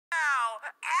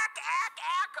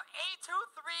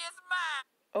A23 is mine.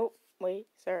 Oh, wait,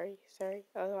 sorry. I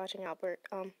was watching Albert.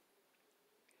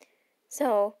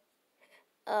 So,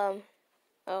 oh,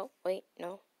 wait,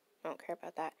 no. I don't care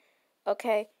about that.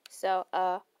 Okay, so,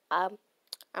 I'm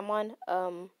on,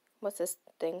 what's this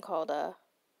thing called,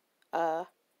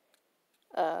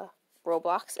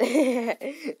 Roblox.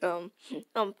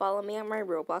 Follow me on my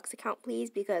Roblox account,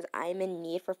 please, because I'm in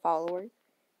need for followers.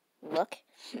 Look,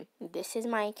 this is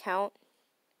my account.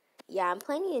 Yeah, I'm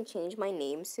planning to change my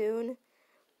name soon.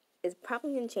 It's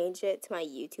probably gonna change it to my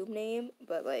YouTube name,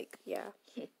 but like, yeah.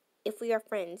 If we are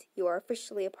friends, you are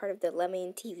officially a part of the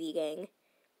Lemon TV gang.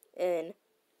 And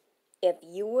if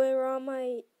you were on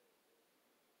my...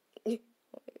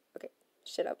 Okay,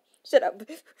 shut up.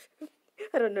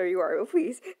 I don't know who you are, but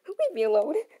please, leave me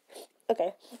alone.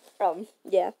 Okay,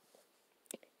 yeah.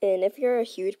 And if you're a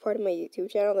huge part of my YouTube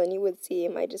channel, then you would see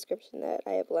in my description that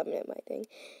I have lemon in my thing.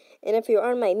 And if you're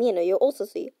on my Mina, you'll also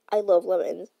see I love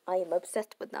lemons. I am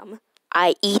obsessed with them.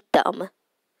 I eat them.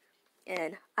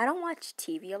 And I don't watch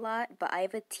TV a lot, but I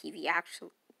have a TV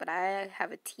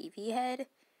head.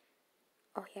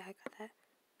 Oh yeah, I got that.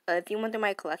 If you went through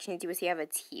my collections, you would see I have a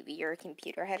TV or a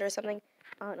computer head or something.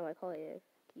 I don't know, I call it a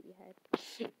TV head.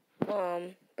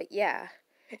 But yeah.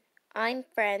 I'm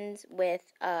friends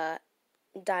with,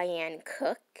 Diane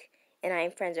Cook, and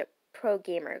I'm friends with Pro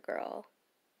Gamer Girl.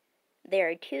 They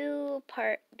are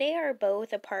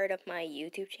both a part of my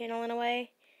YouTube channel in a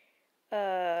way.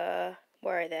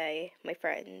 Where are they? My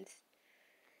friends.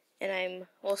 And I'm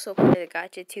also part of the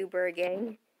GotchaTuber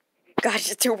gang.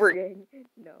 GotchaTuber gang.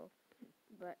 No.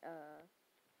 But,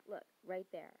 look, right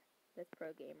there. That's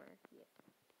Pro Gamer. Yeah.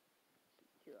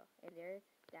 Cool. And there's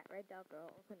that red dog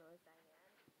girl, also known as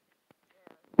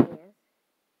Diane.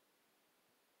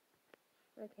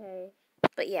 Yes. Okay.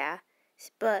 But yeah.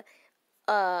 But,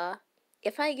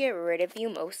 if I get rid of you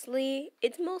mostly,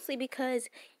 it's mostly because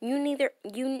you neither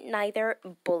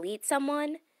bullied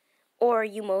someone or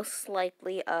you most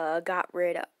likely got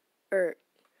rid of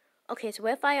okay, so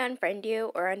if I unfriend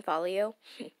you or unfollow you,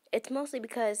 it's mostly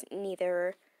because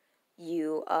neither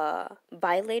you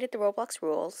violated the Roblox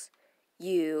rules,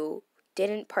 you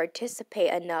didn't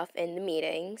participate enough in the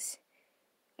meetings,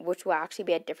 which will actually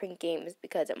be at different games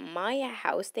because my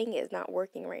house thing is not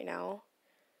working right now.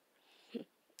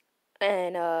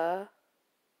 And oh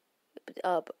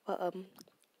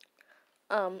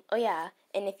yeah,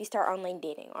 and if you start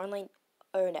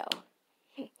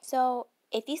so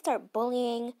if you start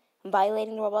bullying,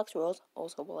 violating the Roblox rules,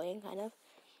 also bullying kind of,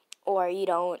 or you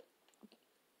don't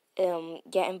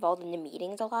get involved in the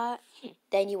meetings a lot,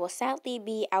 then you will sadly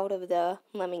be out of the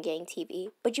Lemon Gang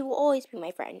TV, but you will always be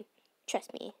my friend,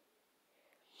 trust me.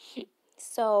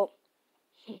 So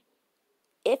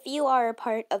if you are a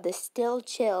part of the Still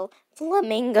Chill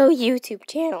Flamingo YouTube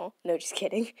channel, no, just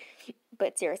kidding,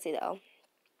 but seriously though,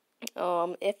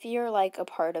 if you're like a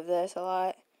part of this a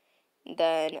lot,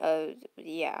 then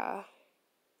yeah.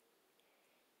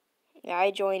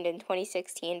 I joined in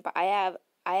 2016, but I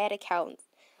had accounts.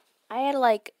 I had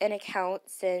like an account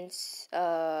since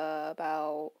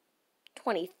about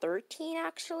 2013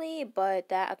 actually, but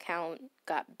that account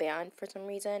got banned for some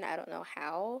reason. I don't know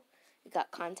how. It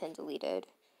got content deleted.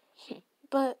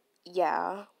 But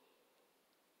yeah.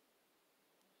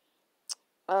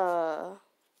 But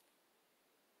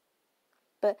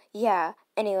yeah,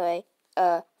 anyway,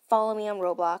 follow me on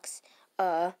Roblox.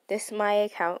 This is my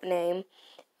account name.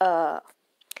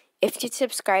 If you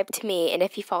subscribe to me and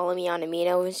if you follow me on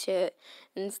Amino and shit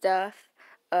and stuff,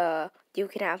 you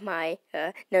can have my,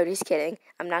 no, just kidding.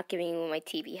 I'm not giving you my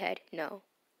TV head. No.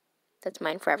 That's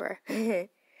mine forever.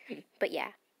 But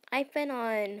yeah, I've been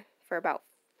on for about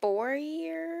 4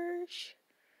 years.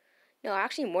 No,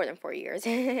 actually more than 4 years.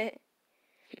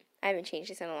 I haven't changed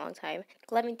this in a long time.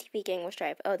 The Lemon TV gang will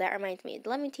strive. Oh, that reminds me.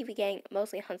 The Lemon TV gang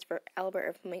mostly hunts for Albert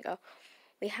or Flamingo.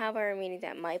 We have our meetings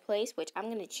at my place, which I'm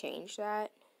going to change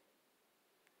that.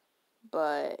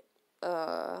 But,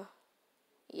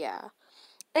 yeah.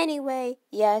 Anyway,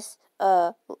 yes,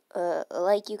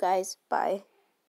 like you guys, bye.